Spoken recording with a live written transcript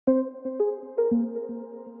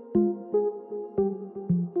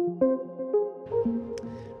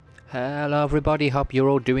Hello everybody, hope you're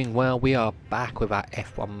all doing well. We are back with our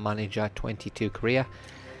F1 Manager 22 career.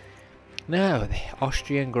 Now, the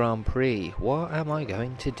Austrian Grand Prix. What am I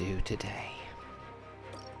going to do today?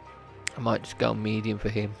 I might just go medium for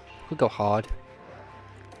him. We'll go hard.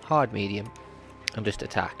 Hard medium. And just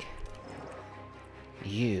attack.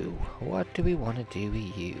 You. What do we want to do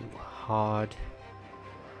with you? Hard.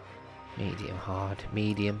 Medium, hard,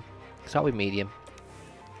 medium. Start with medium.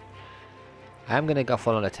 I'm going to go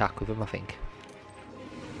full on attack with him, I think.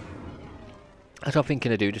 That's what I'm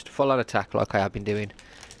thinking to do, just full on attack like I have been doing.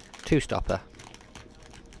 Two-stopper.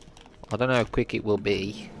 I don't know how quick it will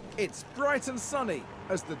be. It's bright and sunny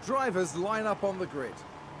as the drivers line up on the grid.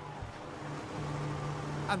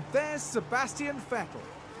 And there's Sebastian Vettel.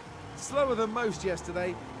 Slower than most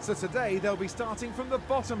yesterday, so today they'll be starting from the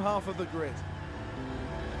bottom half of the grid.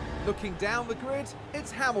 Looking down the grid,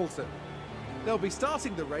 it's Hamilton. They'll be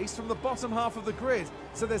starting the race from the bottom half of the grid,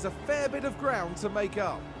 so there's a fair bit of ground to make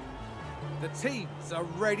up. The teams are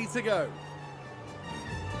ready to go.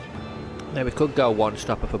 Now we could go one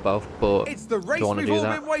stopper for both, but it's the race we've all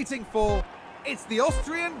been waiting for. It's the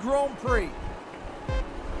Austrian Grand Prix.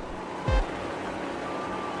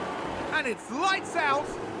 And it's lights out,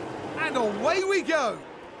 and away we go.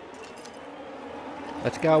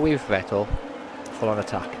 Let's go with Vettel, full on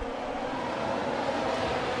attack.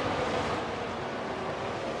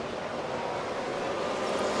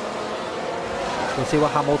 We'll see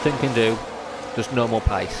what Hamilton can do, just normal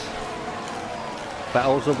pace.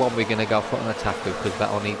 Vettel's the one we're going to go for an attack with because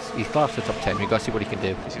Vettel he's close to top 10, we've got to see what he can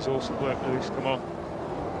do. This is awesome work, Lewis, come on.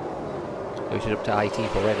 Lewis is up to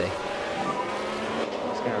 18th already.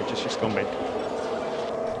 This garage has just gone mid.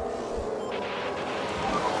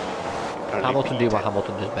 Hamilton do what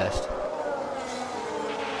Hamilton does best.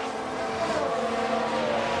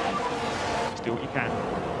 Just do what you can.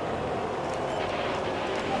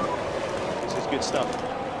 Good stuff.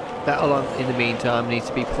 Vettel on, in the meantime needs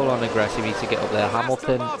to be full on aggressive, needs to get up there.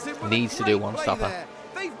 Hamilton needs to do one stopper.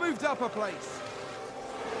 They've moved up a place.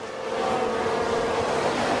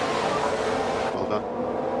 Well done.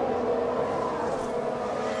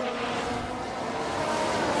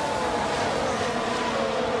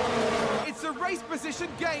 It's a race position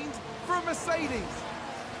gained for a Mercedes.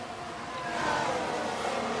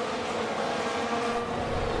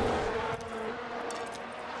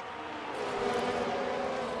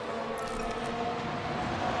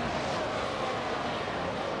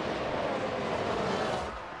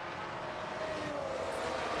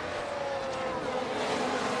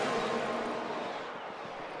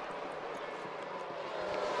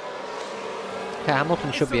 Okay,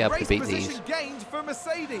 Hamilton should be able to beat these.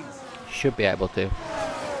 Should be able to.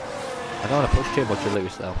 I don't want to push too much of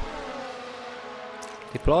Lewis though.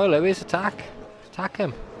 Deploy Lewis, attack. Attack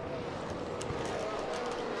him.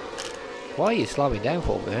 Why are you slowing down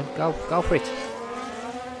for, man? Go for it.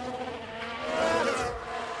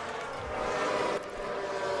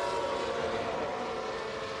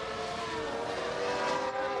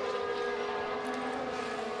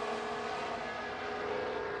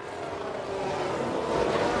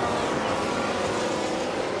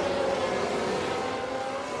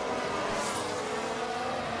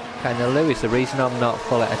 Okay, now Lewis, the reason I'm not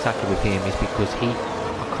full at attacking with him is because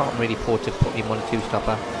I can't really afford to put him on a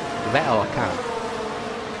two-stopper. Vettel I can.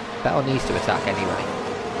 Vettel needs to attack anyway.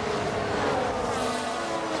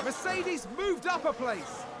 Mercedes moved up a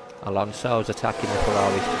place. Alonso's attacking the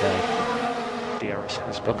Ferraris today.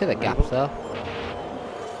 Look at the gaps though.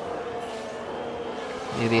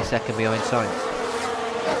 Nearly a second behind Sainz.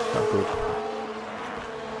 Not good.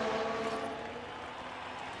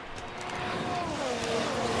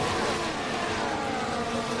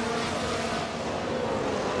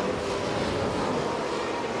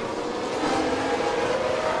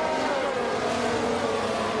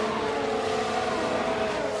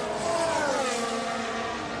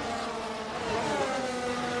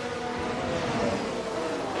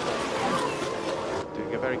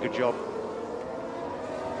 Very good job.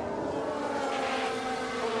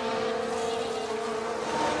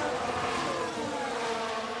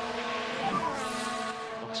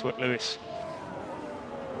 Nice work, Lewis.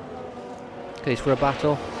 Case for a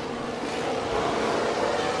battle.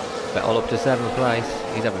 Vettel up to 7th place.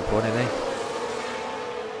 He's having fun, isn't he?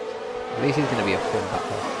 At least he's going to be a fun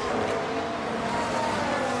battle.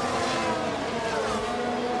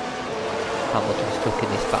 Hamilton's stuck in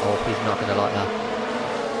this battle. He's not going to like that.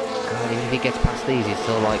 God, even if he gets past these, he's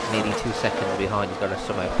still like nearly 2 seconds behind. He's got to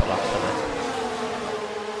somehow pull off something.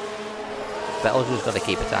 Vettel's just got to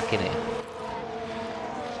keep attacking it.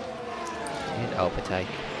 Overtake.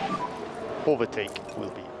 Overtake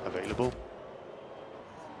will be available.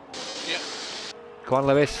 Come on,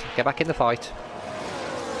 Lewis, get back in the fight.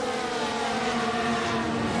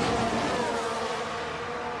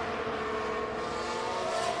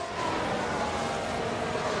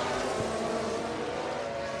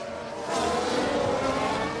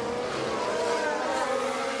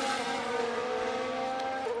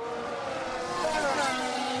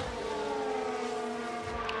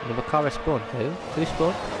 Number car spawn. Who? Who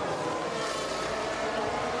spawned?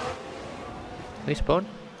 Who spawned?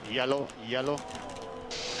 Yellow, yellow.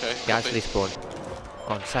 Okay. Gasly spawned.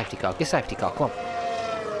 Come on, safety car. Get safety car, come on.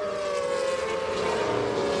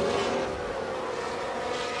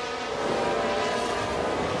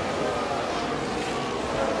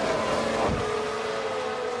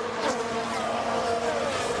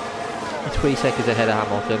 It's 3 seconds ahead of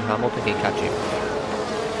Hamilton. Hamilton can catch you.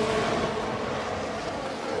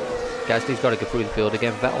 Gasly's got to go through the field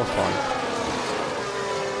again. Vettel's fine.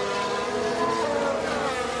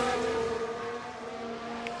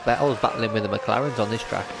 Vettel's battling with the McLarens on this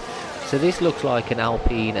track. So this looks like an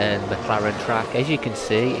Alpine and McLaren track. As you can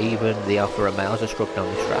see, even the Alfa Romeos are struggling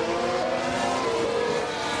on this track.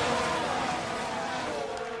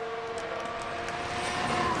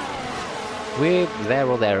 We're there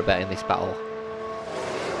or thereabout in this battle.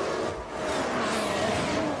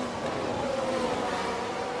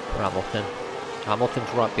 Hamilton. Hamilton's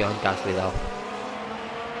right behind Gasly though.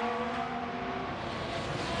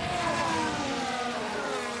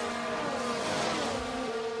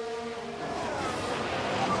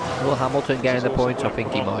 Will Hamilton getting the points? I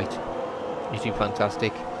think he might. He's doing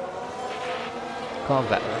fantastic. Come on,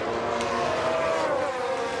 Vettel.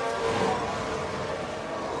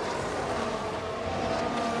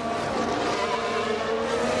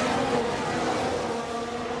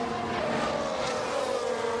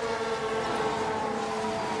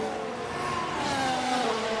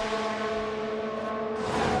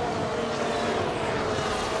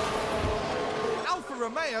 Alfa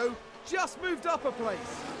Romeo just moved up a place.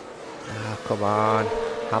 Ah, come on.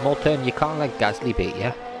 Hamilton, you can't let Gasly beat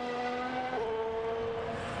you.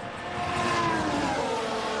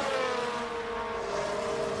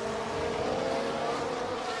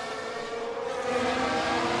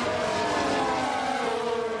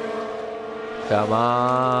 Come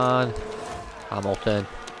on. Hamilton.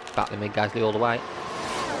 Battling with Gasly all the way.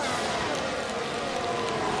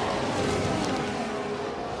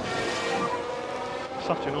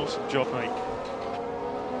 Such an awesome job, mate.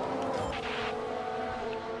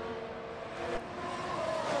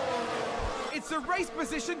 It's a race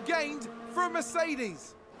position gained for a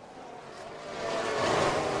Mercedes.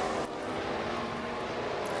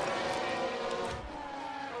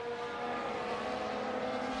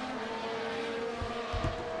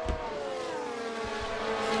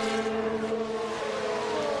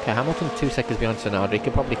 Okay, Hamilton's 2 seconds behind Tsunoda. He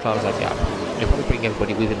could probably close that gap. He'll probably bring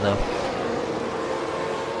everybody with him though.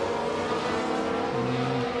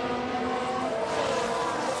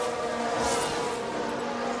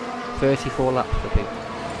 34 laps for people.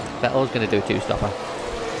 Vettel's going to do a two-stopper.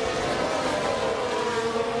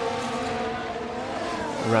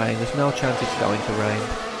 Rain, there's no chance it's going to rain.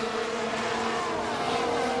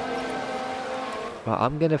 Right,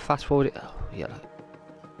 I'm going to fast forward it. Oh, yeah.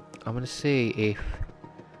 I'm going to see if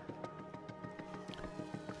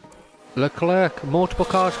Leclerc, multiple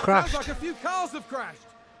cars crashed. Sounds like a few cars have crashed.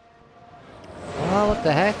 Oh, what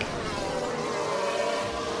the heck?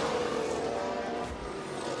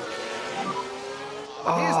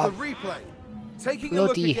 Here's Oh, the replay. Taking a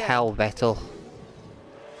look bloody again. hell, Vettel.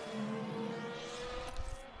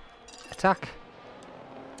 Attack.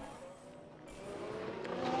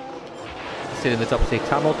 Still in the top 6.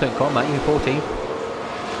 Hamilton, come on, mate, you're 14.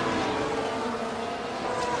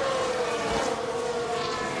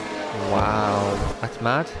 Wow, that's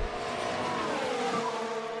mad.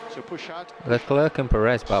 So push hard. Leclerc and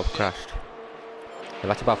Perez both crashed. They've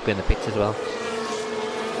had to both be in the pits as well.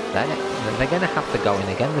 They're going to have to go in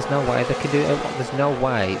again. There's no way they can do it. There's no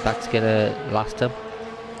way that's going to last them.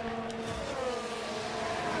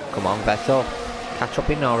 Come on, Vettel. Catch up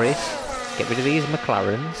in Norris. Get rid of these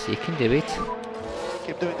McLarens. You can do it.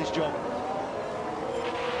 Keep doing this job.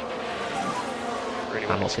 Really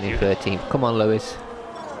well Hamilton in executed. 13th. Come on, Lewis.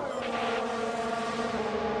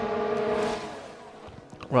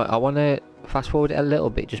 Right, I want to fast forward it a little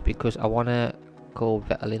bit just because I want to call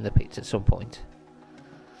Vettel in the pits at some point.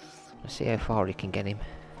 Let's see how far he can get him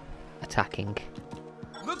attacking.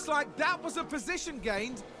 Looks like that was a position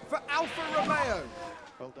gained for Alfa Romeo.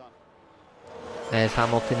 Well done. There's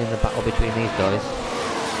Hamilton in the battle between these guys.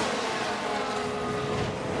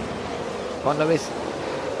 Come on, Lewis.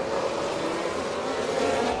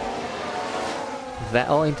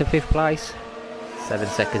 Vettel into 5th place. 7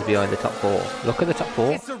 seconds behind the top 4. Look at the top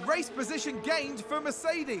 4. It's a race position gained for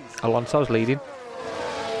Mercedes. Alonso's leading.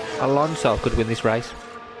 Alonso could win this race.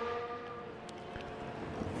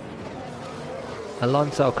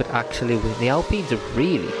 Alonso could actually win. The Alpines are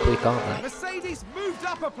really quick, aren't they? Mercedes moved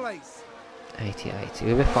up a place. 88.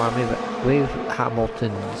 We're fine with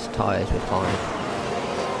Hamilton's tyres. We're fine.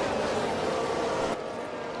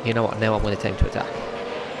 You know what? Now I'm going to attempt to attack.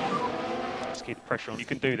 Just keep the pressure on. You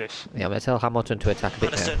can do this. Yeah, I'm going to tell Hamilton to attack a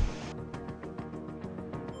bit now.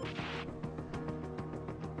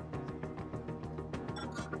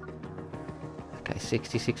 Okay,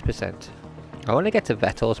 66%. I want to get to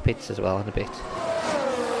Vettel's pits as well in a bit.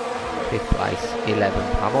 5th place, 11.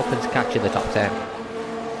 Hamilton's catching the top 10.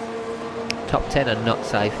 Top 10 are not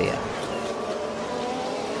safe here.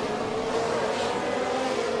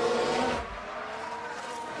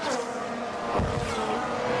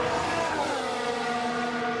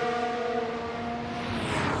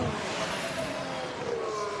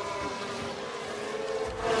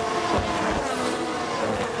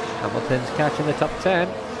 Hamilton's catching the top 10.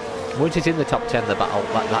 Once he's in the top 10, the battle,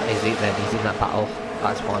 that is it then. He's in that battle.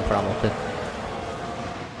 That's fine for Hamilton.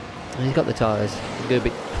 And he's got the tyres. He can go a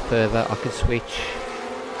bit further. I can switch.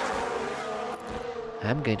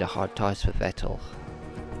 I'm going to hard tyres for Vettel.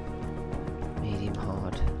 Medium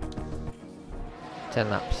hard. 10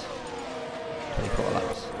 laps. 24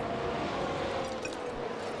 laps.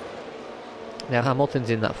 Now Hamilton's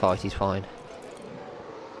in that fight, he's fine.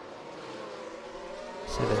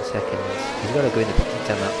 7 seconds. He's got to go in the pits in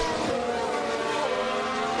 10 laps.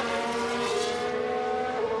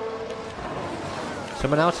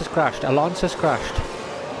 Someone else has crashed. Alonso's crashed.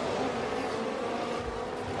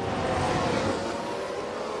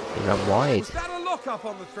 He ran wide. Was that a lock-up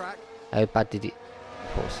on the track? How bad did it?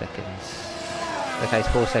 4 seconds. Okay, he's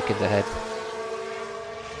 4 seconds ahead.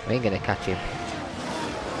 We ain't gonna catch him.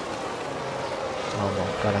 Oh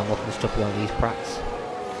my god, I'm looking to stop all these brats.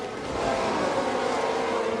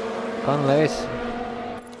 Come on, Lewis.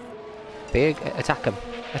 Big, attack him.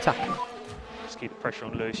 Attack. Just keep the pressure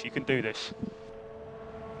on, Lewis. You can do this.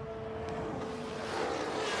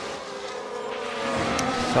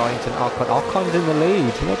 Sainz and Ocon. Ocon's in the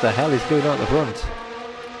lead. What the hell is going on at the front?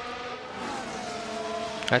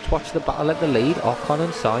 Let's watch the battle at the lead. Ocon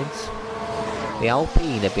and Sainz. The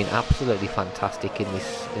Alpine have been absolutely fantastic in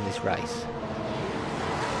this race.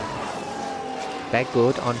 They're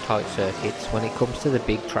good on tight circuits. When it comes to the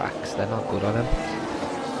big tracks, they're not good on them.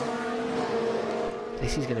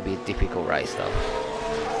 This is going to be a difficult race though.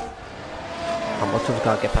 Hamilton's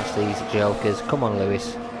got to get past these jokers. Come on,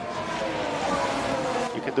 Lewis.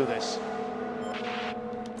 You can do this.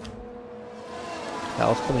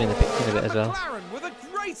 Vettel's coming in the pits in a bit as well. McLaren with a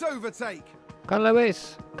great overtake. Come on,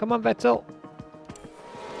 Lewis. Come on, Vettel.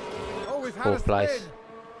 Oh, we've had 4th a place. spin.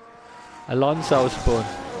 Alonso spun.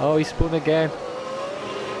 Oh, he spun again.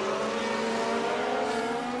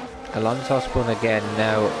 Alonso spun again.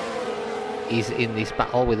 Now he's in this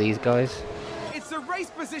battle with these guys. It's a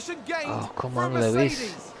race position gained. Oh, come for on, Mercedes.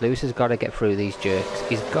 Lewis. Lewis has got to get through these jerks.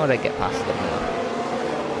 He's got to get past them now.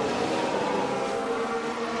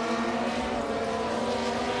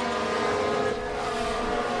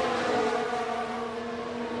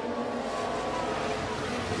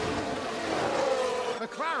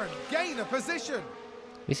 McLaren gain a position.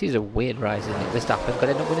 This is a weird race, isn't it? Verstappen could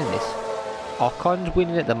end up winning this. Ocon's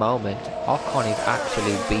winning at the moment. Ocon is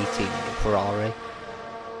actually beating Ferrari.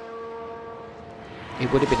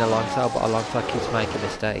 It would have been Alonso, but Alonso keeps making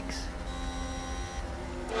mistakes.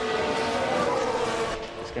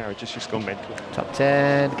 This garage just gone mental. Top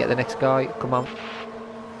 10, get the next guy, come on.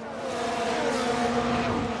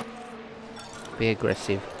 Be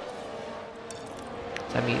aggressive.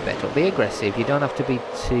 Tell me better. Be aggressive, you don't have to be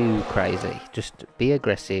too crazy. Just be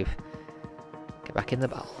aggressive. Get back in the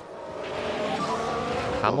battle.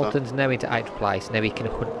 Hamilton's now into 8th place, now he can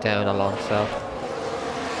hunt down Alonso.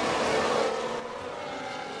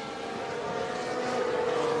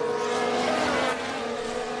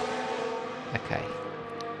 Okay.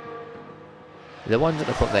 The ones at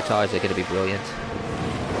the front of their tyres are going to be brilliant.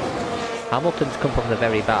 Hamilton's come from the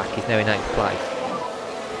very back, he's now in 8th place.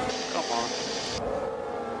 Come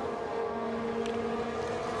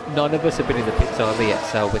on. None of us have been in the pits over yet,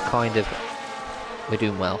 so we're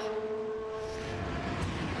doing well.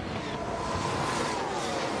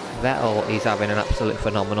 Vettel is having an absolute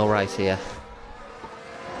phenomenal race here.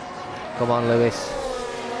 Come on, Lewis.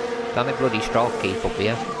 Don't let bloody Stroll keep up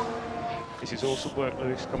here. This is awesome work,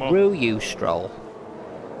 Lewis. Come on. Screw you, Stroll.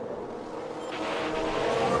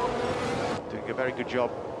 Doing a very good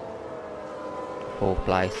job. 4th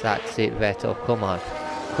place, that's it, Vettel, come on.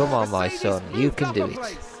 Come on, my son, you can do it.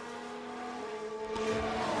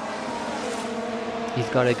 He's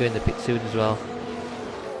got to go in the pit soon as well.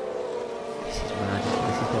 This is mad.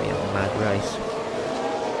 This is going to be a mad race.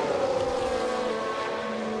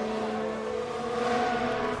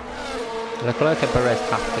 Leclerc and Perez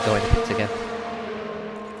have to go in the pits again.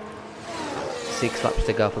 6 laps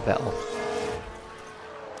to go for Vettel.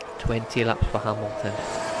 20 laps for Hamilton.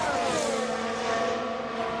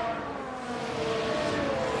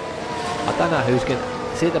 I don't know who's going to...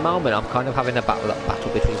 See, at the moment I'm kind of having a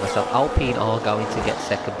battle between myself. Alpine are going to get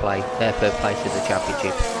third place in the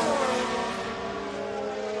championship.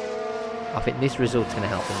 I think this result's going to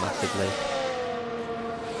help them massively.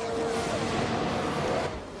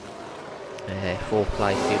 4th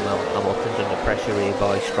place, Hamilton's under pressure here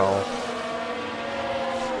by Stroll.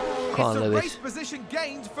 Come on, Lewis. Race position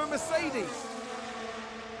gained for Mercedes.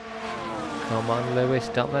 Come on, Lewis,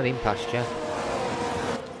 don't let him pass you.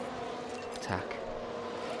 Attack.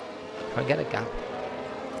 Try and get a gap.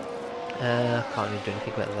 Can't even do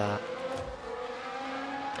anything with that.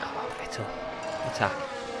 Come on, Vettel. Attack.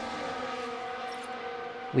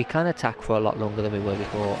 We can attack for a lot longer than we were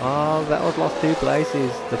before. Oh, Vettel's lost 2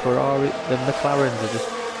 places. The McLarens are just...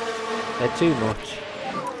 They're too much.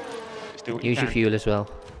 Use your fuel as well.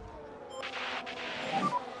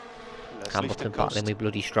 Hamilton battling with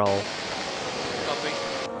bloody Stroll. Oh,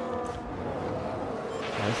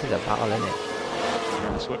 this is a battle, isn't it?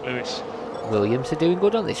 That's what Lewis. Williams are doing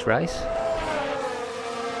good on this race.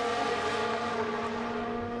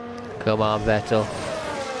 Come on, Vettel.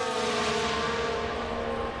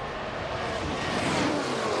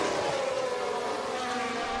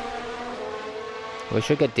 We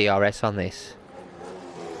should get DRS on this.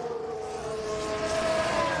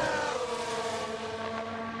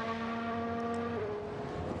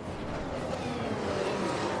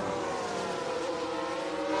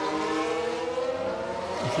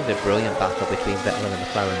 This is a brilliant battle between Vettel and the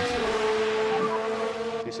McLarens.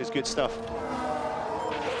 This is good stuff.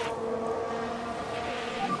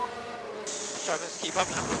 Drivers, keep up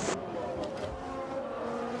now.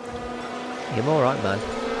 You're alright, man.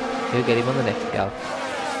 You'll get him on the next go.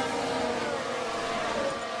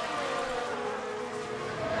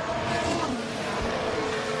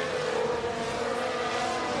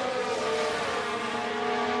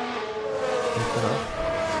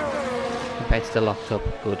 Bed's still locked up.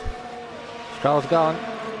 Good. Stroll's gone.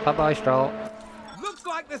 Bye-bye, Stroll. Looks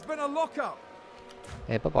like there's been a lock-up.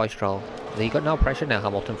 Yeah, bye-bye, Stroll. You got no pressure now,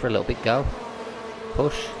 Hamilton, for a little bit. Go.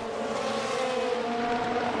 Push.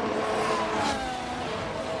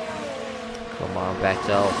 Come on,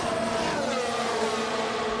 Vettel.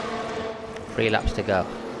 3 laps to go.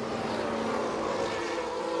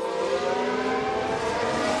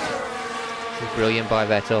 This is brilliant by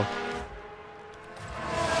Vettel.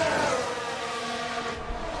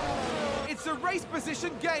 It's a race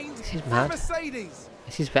position gained This is for mad. Mercedes.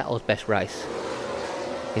 This is Vettel's best race.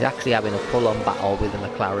 He's actually having a full-on battle with the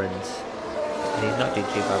McLarens. And he's not doing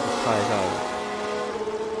too bad with tyres either.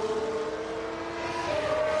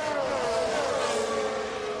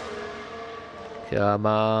 Come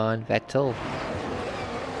on, Vettel.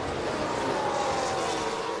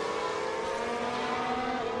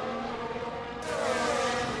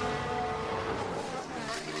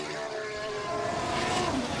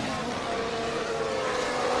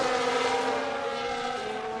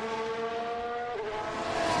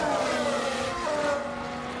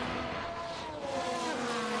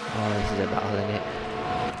 Oh, this is a battle, isn't it?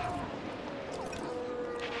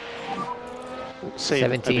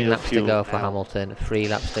 17 laps to go for Hamilton, 3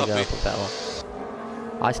 laps to go for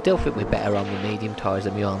Vettel. I still think we're better on the medium tyres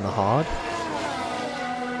than we are on the hard.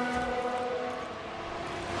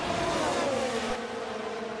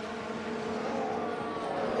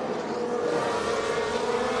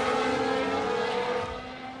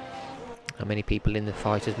 How many people in the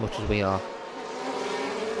fight as much as we are?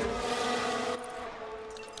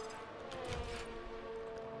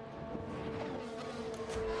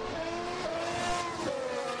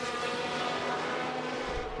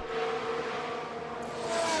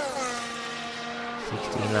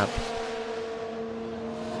 Laps.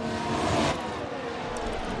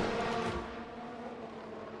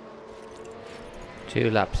 Two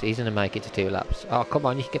laps. He's gonna make it to 2 laps. Oh, come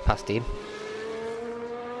on, you can get past him.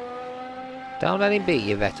 Don't let him beat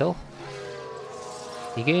you, Vettel.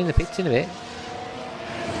 You're getting in the pits in a bit.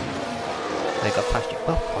 They got past you.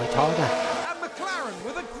 Oh, quite harder. And McLaren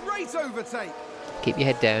with a great overtake. Keep your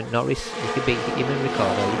head down, Norris. You can beat him and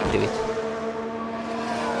Ricciardo. You can do it.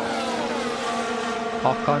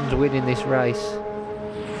 Ocon's winning this race.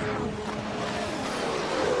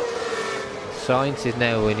 Sainz is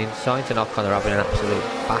now winning. Sainz and Ocon are having an absolute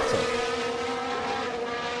battle.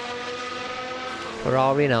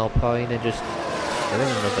 Ferrari and Alpine are just doing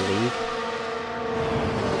another lead.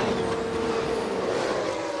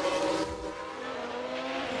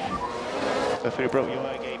 So you broke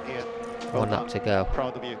your game here. Well 1 lap done. to go.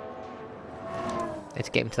 Proud of you. Let's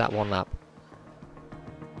get him to that 1 lap.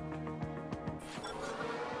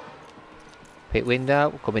 Pit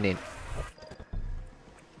window, coming in.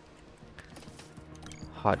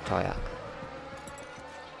 Hard tyre.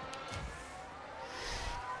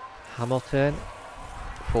 Hamilton.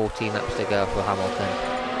 14 laps to go for Hamilton.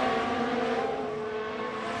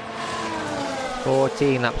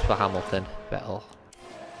 14 laps for Hamilton. Vettel.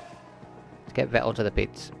 Let's get Vettel to the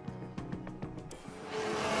pits.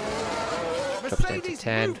 Drops down to Mercedes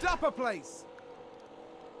 10. moved up a place.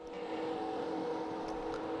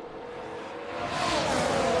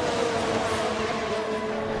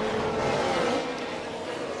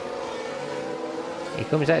 He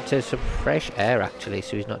comes out to some fresh air actually,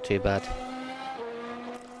 so he's not too bad.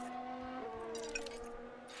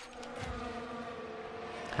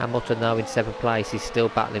 Hamilton now in 7th place, he's still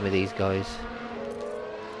battling with these guys.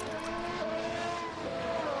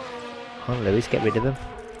 Come on Lewis, get rid of him.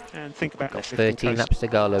 And think about Got this. 13 laps to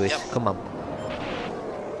go Lewis, Yep. come on.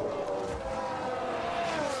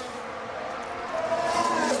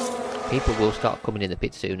 People will start coming in the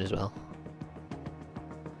pit soon as well.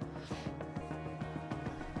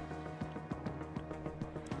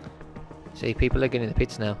 See, people are getting in the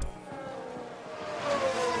pits now.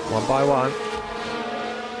 1 by 1.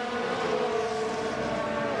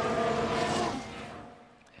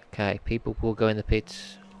 Okay, people will go in the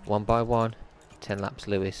pits 1 by 1. 10 laps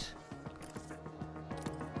Lewis.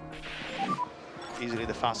 Easily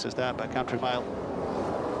the fastest there by country mile.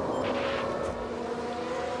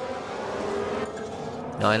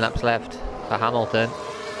 9 laps left for Hamilton.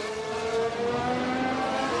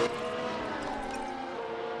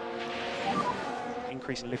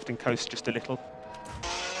 Increase in lift and coast just a little.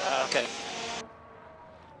 Okay.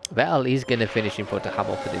 Vettel is going to finish in front of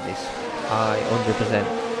Hamilton in this. 100%.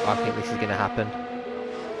 I think this is going to happen.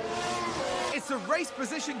 It's a race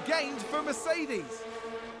position gained for Mercedes.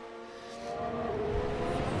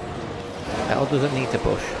 Vettel doesn't need to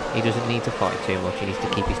push. He doesn't need to fight too much. He needs to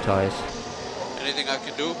keep his tyres. Anything I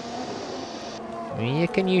can do? You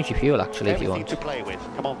can use your fuel actually if you Everything want. to play with.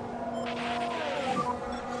 Come on.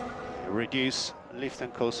 Reduce lift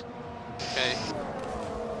and coast. Okay.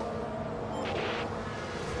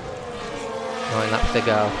 9 laps to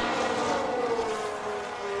go.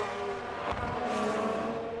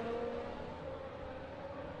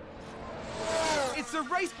 It's a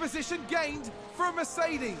race position gained for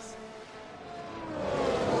Mercedes.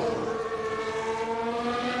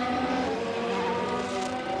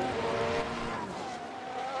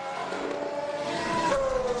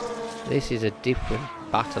 This is a different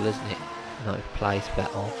battle, isn't it? 9th place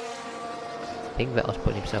Vettel. I think Vettel's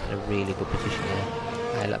putting himself in a really good position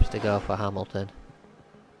here. 8 laps to go for Hamilton.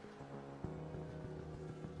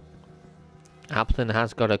 Hamilton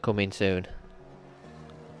has got to come in soon.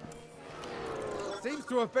 Seems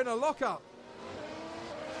to have been a lockup.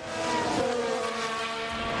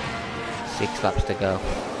 6 laps to go.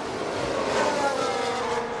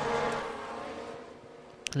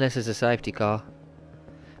 Unless there's a safety car.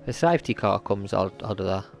 If a safety car comes, I'll do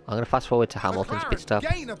that. I'm going to fast forward to Hamilton's pit stop.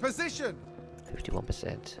 McLaren gain a position.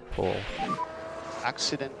 51%. 4.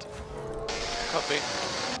 Accident. Copy.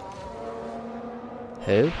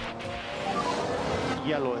 Who?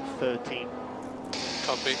 Yellow at 13.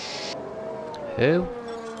 Copy. Who?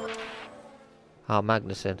 Oh,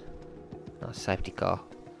 Magnussen. Not a safety car.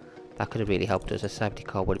 That could have really helped us. A safety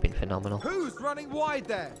car would have been phenomenal. Who's running wide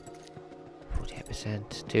there?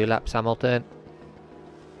 48%. 2 laps, Hamilton.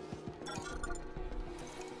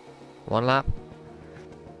 1 lap.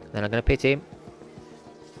 Then I'm going to pit him.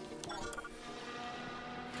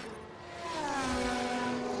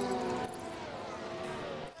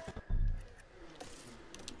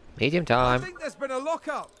 Medium I time. think there's been a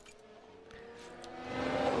lockup.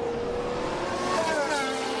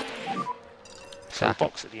 So Sack.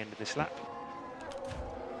 box at the end of this lap.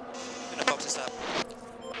 In the box is up.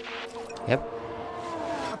 Yep.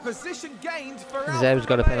 A position gained for Zeb's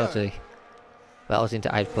got a Alfa Romeo. penalty. Vettel's into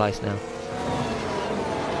 8th place now.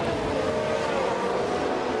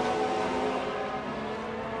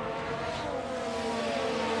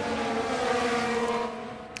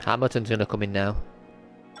 Hamilton's going to come in now.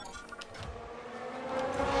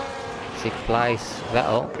 6th place,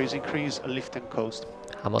 Vettel. Please increase lift and coast.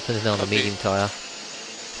 Hamilton's now on the medium tyre.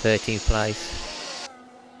 13th place.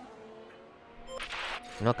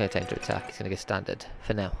 I'm not going to take him to attack. He's going to go standard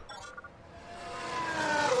for now.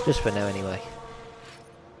 Just for now, anyway.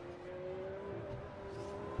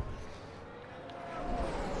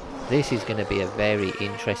 This is going to be a very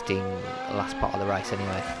interesting last part of the race,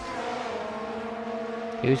 anyway.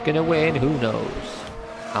 Who's going to win? Who knows?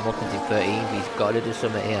 Hamilton's in 13th. He's got to do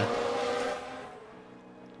something here.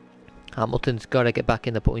 Hamilton's got to get back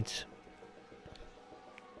in the points.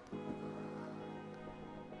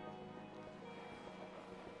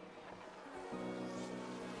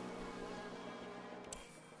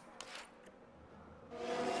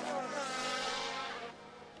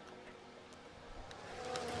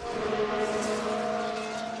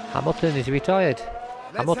 Hamilton is retired.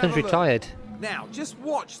 Hamilton's retired. Now, just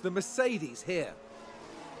watch the Mercedes here.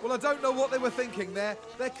 Well, I don't know what they were thinking there.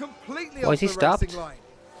 They're completely Why off is he the stopped? racing line.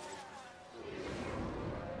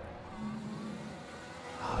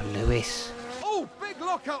 Oh, Lewis. Oh, big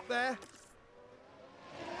lock up there.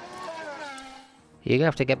 You're going to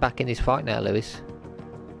have to get back in this fight now, Lewis.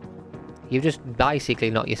 You've just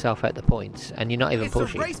basically knocked yourself out the points, and you're not even It's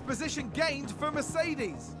pushing. a race position gained for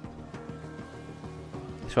Mercedes.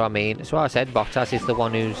 That's what I mean. That's what I said. Bottas is the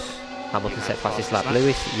one who's Hamilton set fastest lap.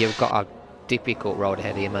 Lewis, you've got a difficult road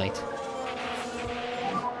ahead of you, mate.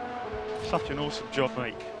 Such an awesome job,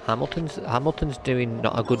 mate. Hamilton's doing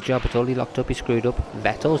not a good job at all. He locked up, he screwed up.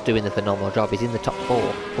 Vettel's doing the phenomenal job. He's in the top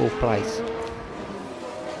fourth place.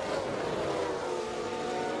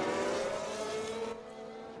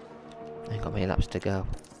 Ain't got many laps to go.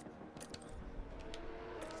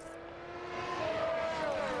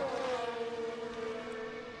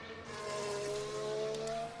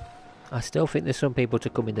 I still think there's some people to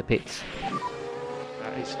come in the pits.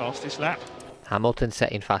 That is fastest lap. Hamilton's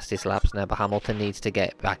setting fastest laps now, but Hamilton needs to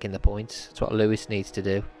get back in the points. That's what Lewis needs to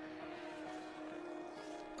do.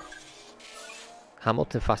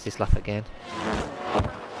 Hamilton fastest lap again.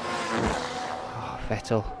 Oh,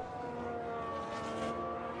 Vettel.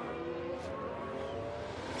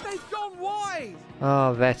 They've gone wide.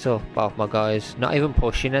 Oh, Vettel. Both my guys. Not even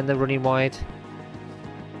pushing and they're running wide.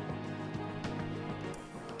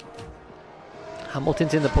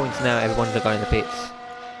 Hamilton's in the points now. Everyone's going in the pits.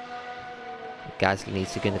 Gasly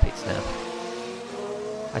needs to go in the pits now.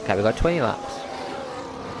 Okay, we've got 20 laps.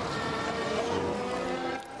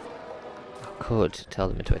 I could tell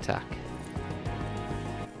them to attack.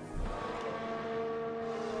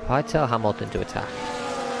 If I tell Hamilton to attack,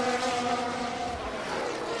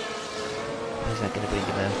 where's that going to bring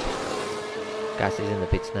him out? Gasly's in the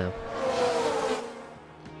pits now.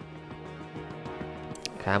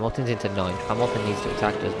 Okay, Hamilton's into 9th. Hamilton needs to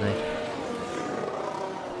attack, doesn't he?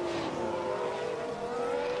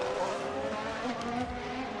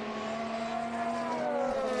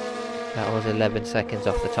 That was 11 seconds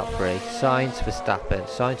off the top 3. Sainz, Verstappen.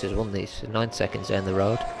 Sainz has won these. 9 seconds down the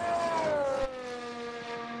road.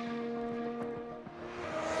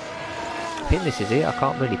 I think this is it. I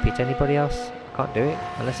can't really pit anybody else. I can't do it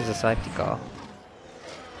unless it's a safety car.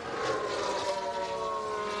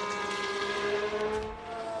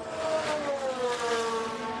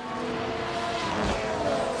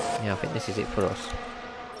 Yeah, I think this is it for us.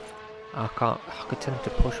 I could tell them to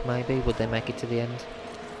push maybe. Would they make it to the end?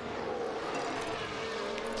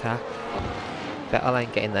 Attack. Vettel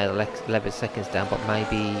ain't getting there 11 seconds down, but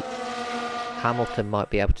maybe Hamilton might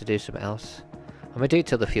be able to do something else. I'm going to do it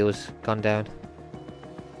till the fuel's gone down.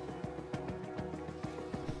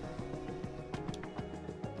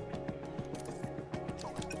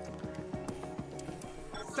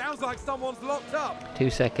 Sounds like someone's locked up. 2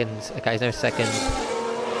 seconds. Okay, there's no seconds.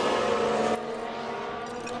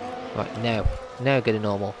 Right, now go to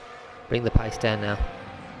normal. Bring the pace down now.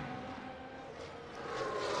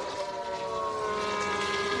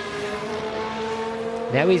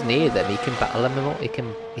 Now he's near them, he can battle them more,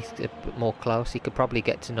 he's a bit more close, he could probably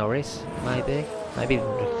get to Norris, maybe even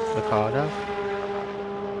Ricciardo.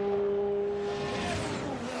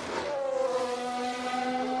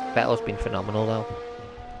 Vettel's been phenomenal though.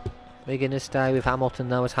 We're going to stay with Hamilton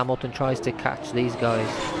though, as Hamilton tries to catch these guys.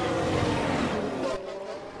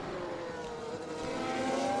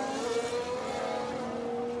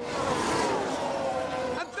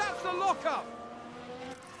 And that's the lock-up.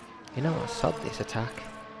 You know what, sod this, attack.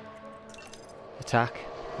 Attack.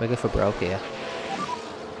 We're going for broke here.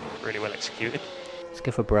 Really well executed. Let's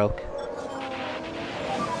go for broke.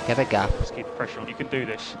 Get a gap. Let's keep the pressure on. You can do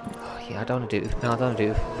this. Oh, yeah, I don't want to do it. No, I don't want to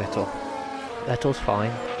do it with Vettel. Vettel's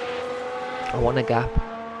fine. I want a gap.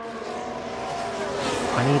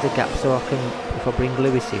 I need a gap so I can, if I bring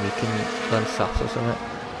Lewis in, he can run softs or something.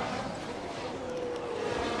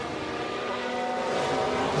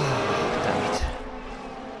 Oh, damn it.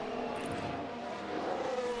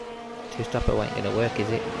 Two-stopper ain't going to work, is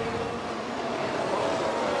it?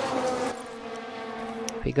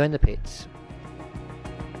 If we go in the pits,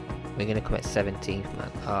 we're going to come at 17th,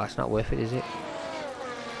 man. Oh, it's not worth it, is it?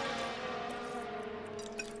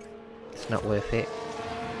 It's not worth it.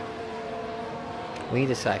 We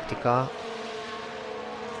need a safety car.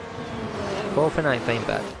 4th and 9th ain't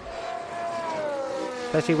bad.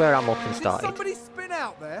 Especially where Hamilton started. Did somebody spin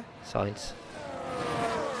out there? Sainz.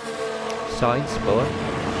 Sainz spun.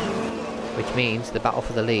 Which means the battle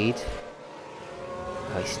for the lead.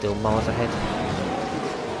 Oh, he's still miles ahead.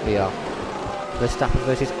 We are. Verstappen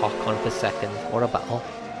versus Ocon for second. What a battle.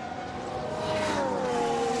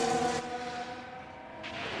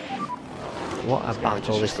 What a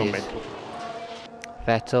battle this is.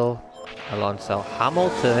 Vettel, Alonso.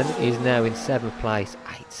 Hamilton is now in 7th place.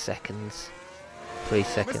 8 seconds. 3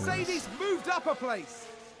 seconds. Mercedes moved up a place.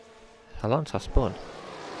 Alonso spun.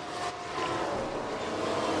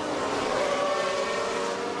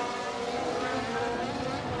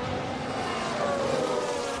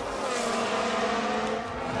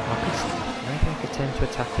 Maybe I could tend to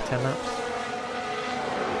attack for 10 laps.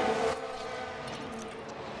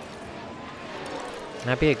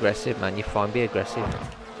 Now be aggressive, man. You're fine. Be aggressive.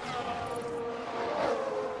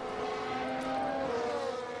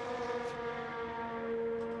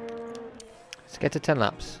 Let's get to 10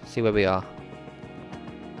 laps. See where we are.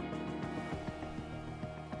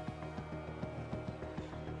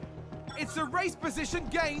 It's a race position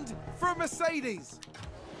gained for Mercedes.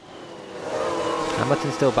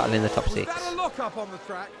 Hamilton's still battling the top Was 6. that a lock up on the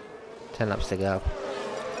track? 10 laps to go.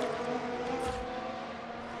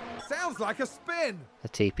 Sounds like a spin. The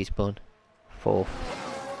TP spun. 4th.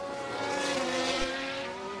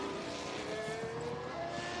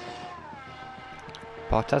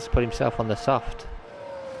 Bottas put himself on the soft.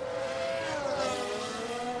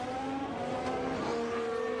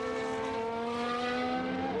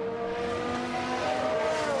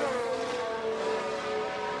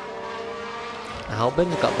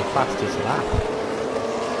 Albon's got the fastest lap.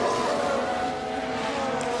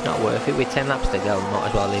 It's not worth it. With 10 laps to go, we might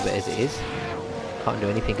as well leave it as it is. Can't do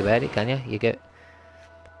anything about it, can you? You get.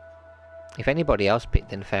 If anybody else pit,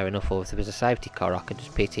 then fair enough. Or if there was a safety car, I could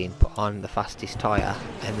just pit in, put on the fastest tyre,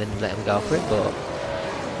 and then let him go for it. But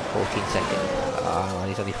 14 seconds. Oh, man,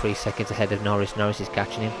 he's only 3 seconds ahead of Norris. Norris is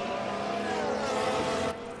catching him.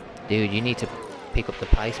 Dude, you need to pick up the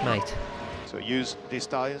pace, mate. So use these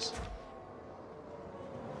tyres.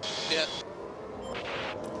 Yeah.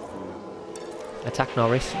 Attack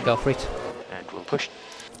Norris. Go for it. And we'll push.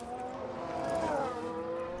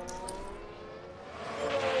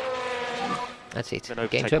 That's it. Then Get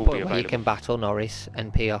overtake into a will be point where you available. can battle Norris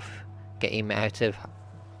and pee off. Get him out of.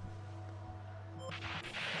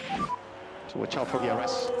 So watch out for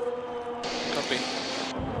DRS. Copy.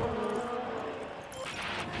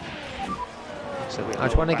 So we I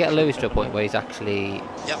just want to get Lewis to a point where he's actually.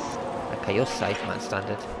 Yep. Okay, you're safe, man,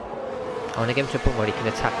 standard. I want to get him to a point where he can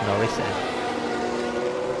attack Norris then.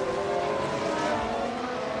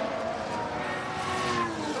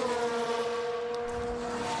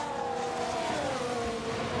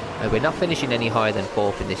 We're not finishing any higher than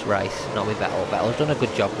 4th in this race, not with Vettel. Vettel's done a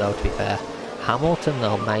good job though, to be fair. Hamilton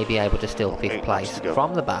though may be able to steal 5th 8 place laps to go.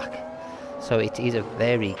 from the back. So it is a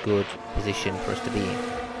very good position for us to be in.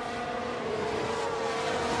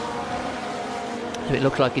 So it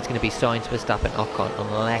looks like it's going to be Sainz, Verstappen, Ocon,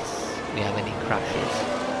 unless we have any crashes.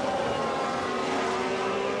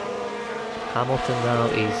 Hamilton though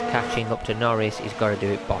is catching up to Norris. He's got to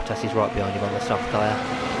do it. Bottas is right behind him on the soft tyre.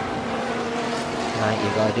 Right, you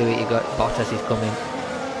got to do it. You got Bottas is coming.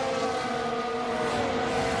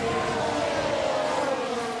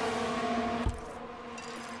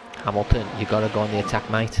 Hamilton, you got to go on the attack,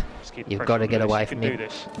 mate. Just keep the You've pressure got to on get Lewis, away you from can him. do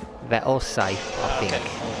this. Vettel's safe, I think. Okay.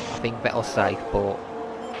 I think Vettel's safe, but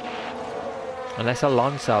unless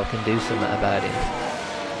Alonso can do something about him.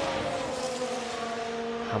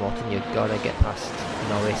 Hamilton, you've got to get past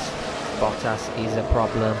Norris. Bottas is a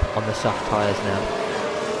problem on the soft tyres now.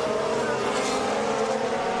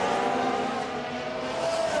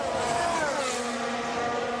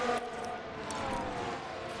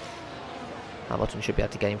 Hamilton should be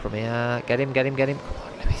able to get him from here. Get him, get him, get him. Come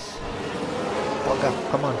on, Lewis. Bugger,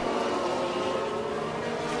 come on.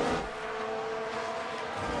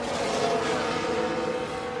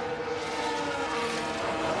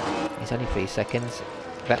 It's only 3 seconds.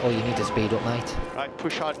 Vettel, you need to speed up, mate. Right,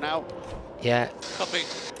 push hard now. Yeah, Copy.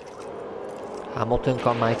 Hamilton,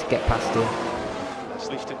 come on, mate, get past him. Let's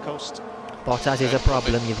lift and coast. Bottas is a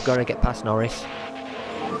problem, you've got to get past Norris.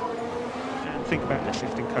 And think about the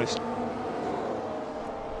shifting coast.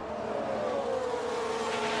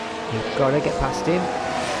 You've got to get past him.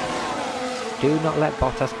 Do not let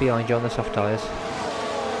Bottas behind you on the soft tyres.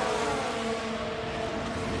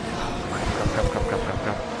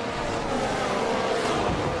 Crap.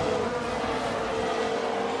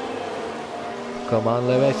 Come on,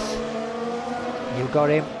 Lewis. You got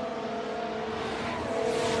him.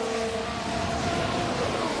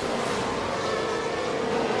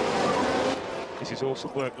 This is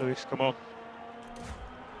awesome work, Lewis. Come on.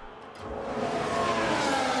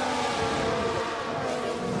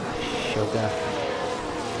 Sugar.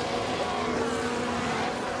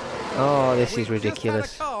 Oh, this is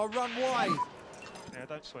ridiculous. Just had a car run wide. Yeah,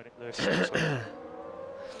 don't sweat it, Lewis. Don't sweat it.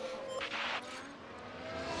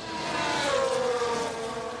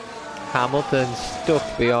 Hamilton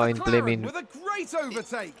stuck behind McLaren blimmin'. with a great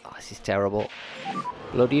overtake. Oh, this is terrible.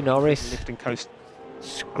 Bloody Norris. Lift and coast.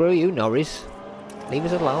 Screw you, Norris. Leave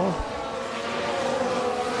us alone.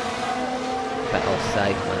 Vettel's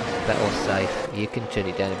safe, man. Vettel's safe. You can turn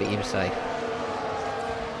it down a bit. You're safe.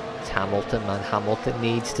 It's Hamilton, man. Hamilton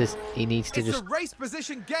needs to. He needs to It's just. a race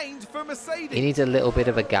position gained for Mercedes. He needs a little bit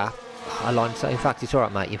of a gap. Alonso. In fact, it's all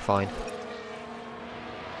right, mate. You're fine.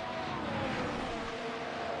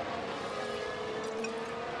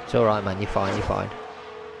 It's all right, man. You're fine. You're fine.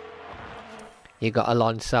 You got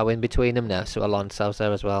Alonso in between them now, so Alonso's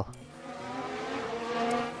there as well.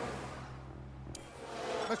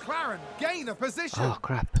 McLaren gain a position. Oh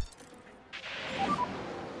crap!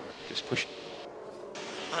 Just push.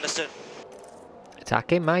 Understood.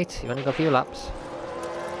 Attack him, mate. You've only got a few laps.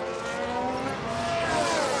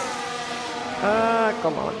 Ah,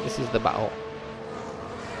 come on. This is the battle.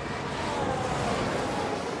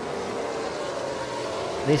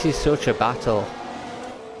 This is such a battle.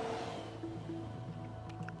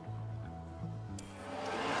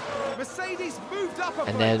 Mercedes moved up a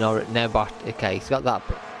And place. now Bot. Okay, he's got that.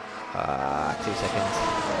 2 seconds.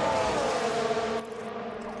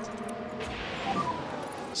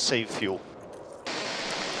 Save fuel.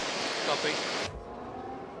 Copy.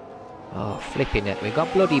 Oh, flipping it. We've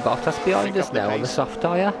got bloody Bottas behind Pick us up the now on the pace. soft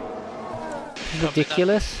tyre.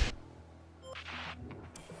 Ridiculous.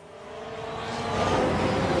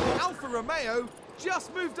 Alfa Romeo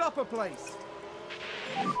just moved up a place.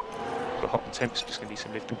 The hot and temps, just going to need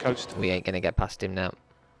some lift and coast. We ain't going to get past him now.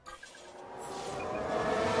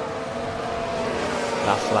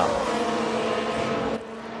 Last lap.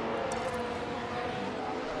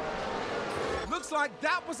 Looks like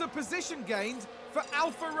that was a position gained for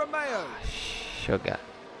Alfa Romeo. Sugar.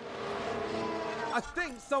 I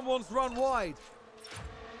think someone's run wide.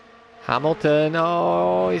 Hamilton.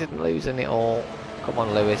 Oh, he's losing it all. Come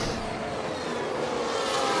on, Lewis.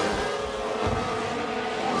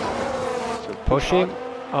 Push him.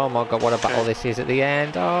 Oh my god, what a battle this is at the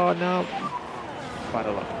end. Oh no.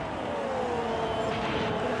 Final lap.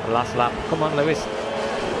 Last lap. Come on, Lewis.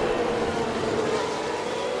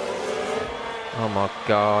 Oh my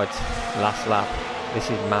god. Last lap. This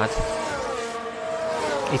is mad.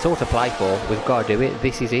 It's all to play for. We've got to do it.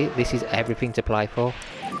 This is it. This is everything to play for.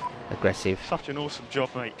 Aggressive. Such an awesome job,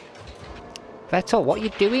 mate. Vettel, what are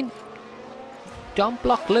you doing? Don't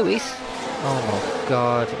block Lewis. Oh my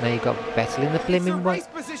god. Now you've got Vettel in the It's a blimmin' way. race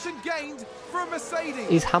position gained for Mercedes.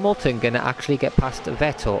 Is Hamilton going to actually get past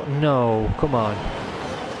Vettel? No. Come on.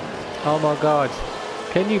 Oh my god.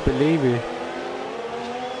 Can you believe it?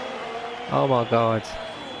 Oh my god.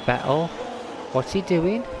 Vettel? What's he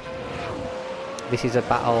doing? This is a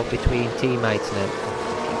battle between teammates now.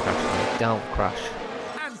 Don't crash, mate. Don't crash.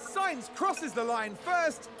 And Sainz crosses the line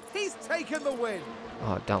first. He's taken the win.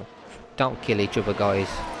 Oh, don't kill each other, guys.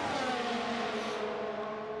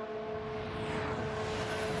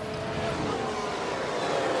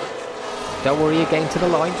 Don't worry, you're getting to the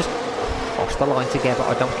line. Just cross the line together.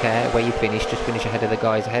 I don't care where you finish. Just finish ahead of the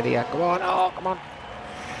guys ahead of you. Come on. Oh, come on.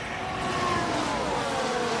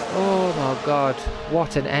 Oh my god.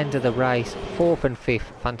 What an end of the race. 4th and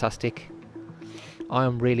 5th. Fantastic. I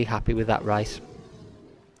am really happy with that race.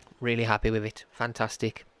 Really happy with it.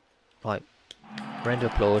 Fantastic. Right. Round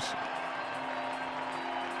of applause.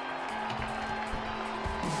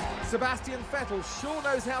 Sebastian Vettel sure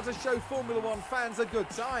knows how to show Formula One fans a good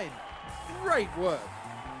time. Great work.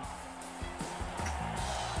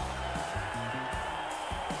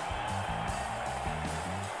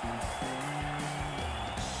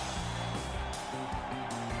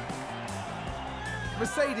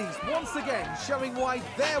 Mercedes once again showing why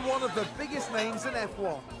they're one of the biggest names in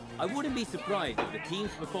F1. I wouldn't be surprised if the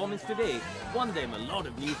team's performance today won them a lot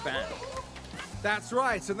of new fans. That's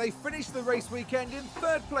right, and they finished the race weekend in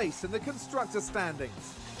 3rd place in the constructor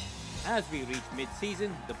standings. As we reach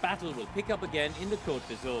mid-season, the battle will pick up again in the Côte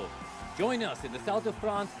d'Azur. Join us in the south of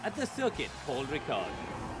France at the circuit Paul Ricard.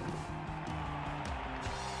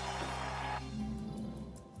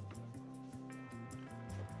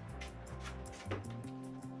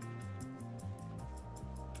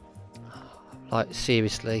 Like,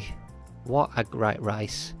 seriously, what a great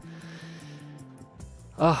race.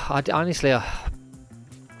 Oh, honestly,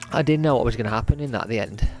 I didn't know what was going to happen in that at the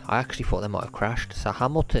end. I actually thought they might have crashed. So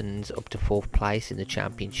Hamilton's up to 4th place in the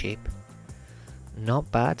championship.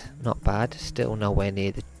 Not bad, not bad. Still nowhere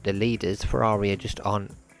near the leaders. Ferrari are just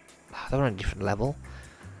on, they're on a different level.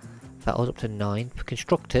 That was up to 9. For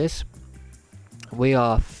constructors, we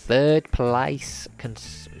are 3rd place.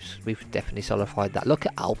 We've definitely solidified that. Look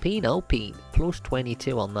at Alpine plus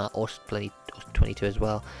 22 on that, us 22 as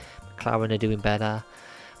well. McLaren are doing better.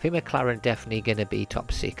 I think McLaren definitely going to be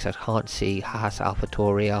top 6. I can't see Haas,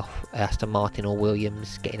 AlphaTauri, Aston Martin or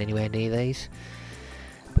Williams getting anywhere near these.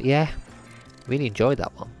 But yeah, really enjoyed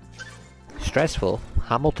that one. Stressful.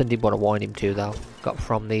 Hamilton did want to wind him too though. Got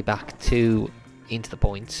from the back to into the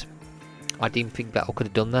points. I didn't think Vettel could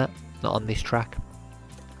have done that. Not on this track.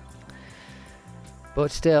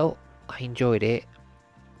 But still, I enjoyed it.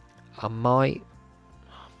 I might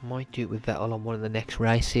do it with Vettel on one of the next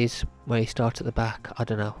races where he starts at the back. I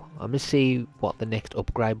don't know. I'm going to see what the next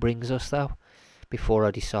upgrade brings us though, before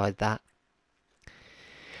I decide that.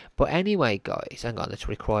 But anyway guys, hang on, let's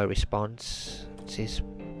require a response. It says,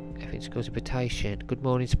 F1 Schools invitation. Good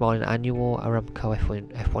morning, smiling annual Aramco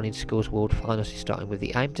F1 in Schools World Finals is starting with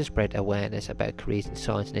the aim to spread awareness about careers in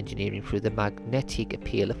science and engineering through the magnetic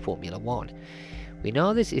appeal of Formula 1. We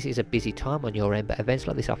know this is a busy time on your end, but events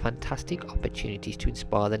like this are fantastic opportunities to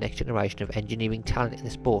inspire the next generation of engineering talent in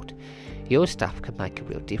the sport. Your staff can make a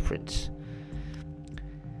real difference.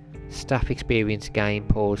 Staff experience gain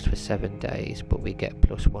paused for 7 days, but we get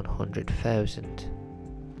plus 100,000.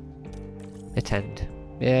 Attend.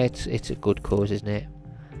 Yeah, it's a good cause, isn't it?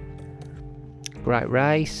 Great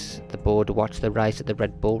race. The board watched the race at the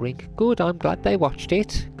Red Bull Ring. Good, I'm glad they watched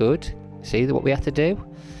it. Good. See what we had to do?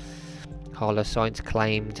 Carlos Sainz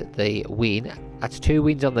claimed the win. That's 2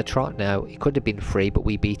 wins on the trot now. It could have been 3, but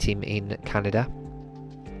we beat him in Canada.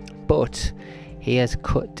 But he has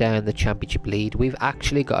cut down the championship lead. We've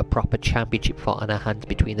actually got a proper championship fight on our hands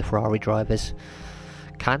between the Ferrari drivers.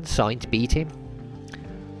 Can Sainz beat him?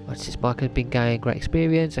 What's this? Mark has been gaining great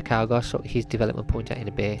experience. Okay, I'll go sort his development point out in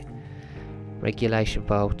a bit. Regulation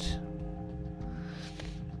vote.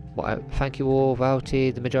 Well, thank you all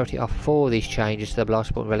voted. The majority are for these changes to the blast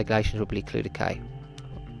sport regulations will be included. Okay.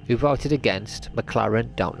 Who voted against?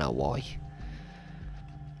 McLaren. Don't know why.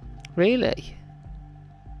 Really?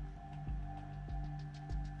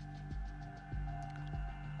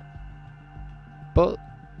 But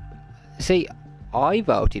see, I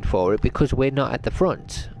voted for it because we're not at the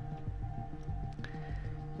front.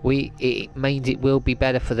 It means it will be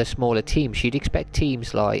better for the smaller teams. You'd expect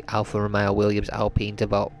teams like Alfa Romeo, Williams, Alpine to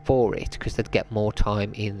vote for it because they'd get more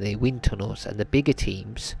time in the wind tunnels, and the bigger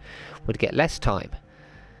teams would get less time.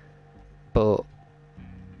 But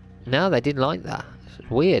no, they didn't like that. It's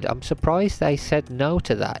weird. I'm surprised they said no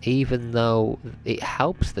to that, even though it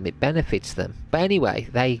helps them, it benefits them. But anyway,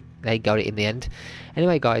 they got it in the end.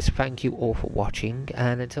 Anyway guys, thank you all for watching,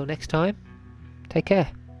 and until next time, take care.